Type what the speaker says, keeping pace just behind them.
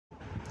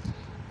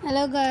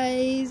Hello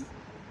guys,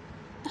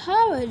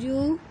 how are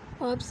you?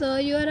 Hope so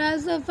you are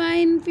also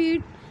fine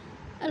fit.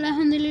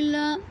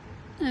 Alhamdulillah,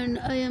 and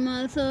I am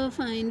also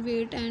fine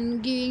fit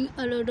and giving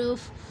a lot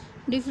of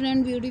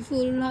different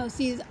beautiful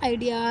houses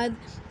ideas.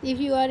 If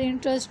you are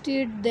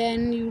interested,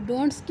 then you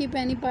don't skip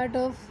any part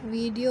of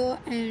video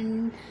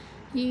and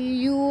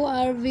you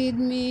are with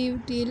me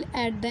till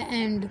at the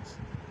end.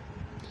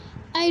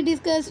 I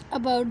discussed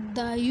about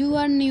the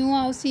your new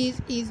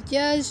houses is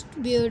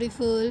just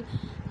beautiful.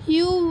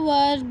 You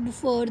worked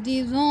for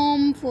this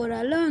home for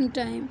a long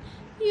time.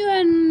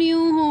 Your new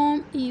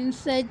home is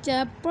such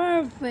a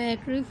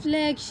perfect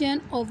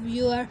reflection of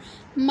your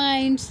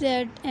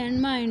mindset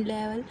and mind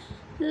level.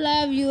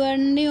 Love your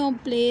new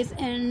place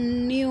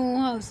and new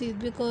houses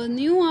because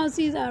new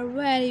houses are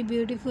very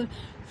beautiful,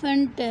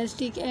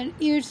 fantastic, and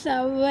it's a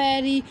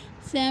very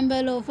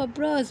symbol of a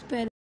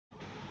prosperity.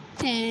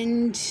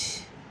 And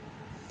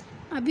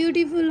a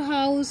beautiful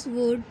house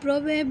would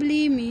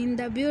probably mean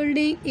the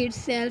building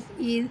itself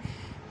is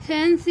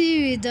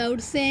fancy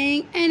without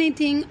saying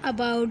anything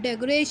about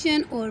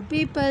decoration or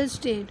people's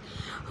taste.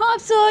 Hope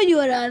so you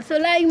are also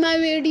like my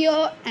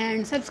video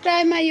and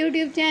subscribe my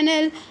YouTube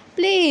channel.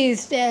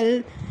 Please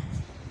tell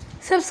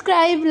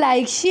subscribe,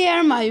 like,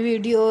 share my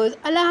videos.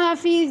 Allah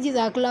Hafiz,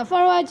 Jazakallah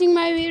for watching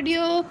my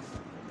video.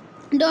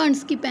 Don't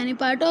skip any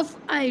part of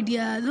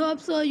ideas.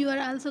 Hope so you are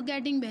also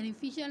getting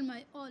beneficial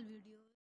my all videos.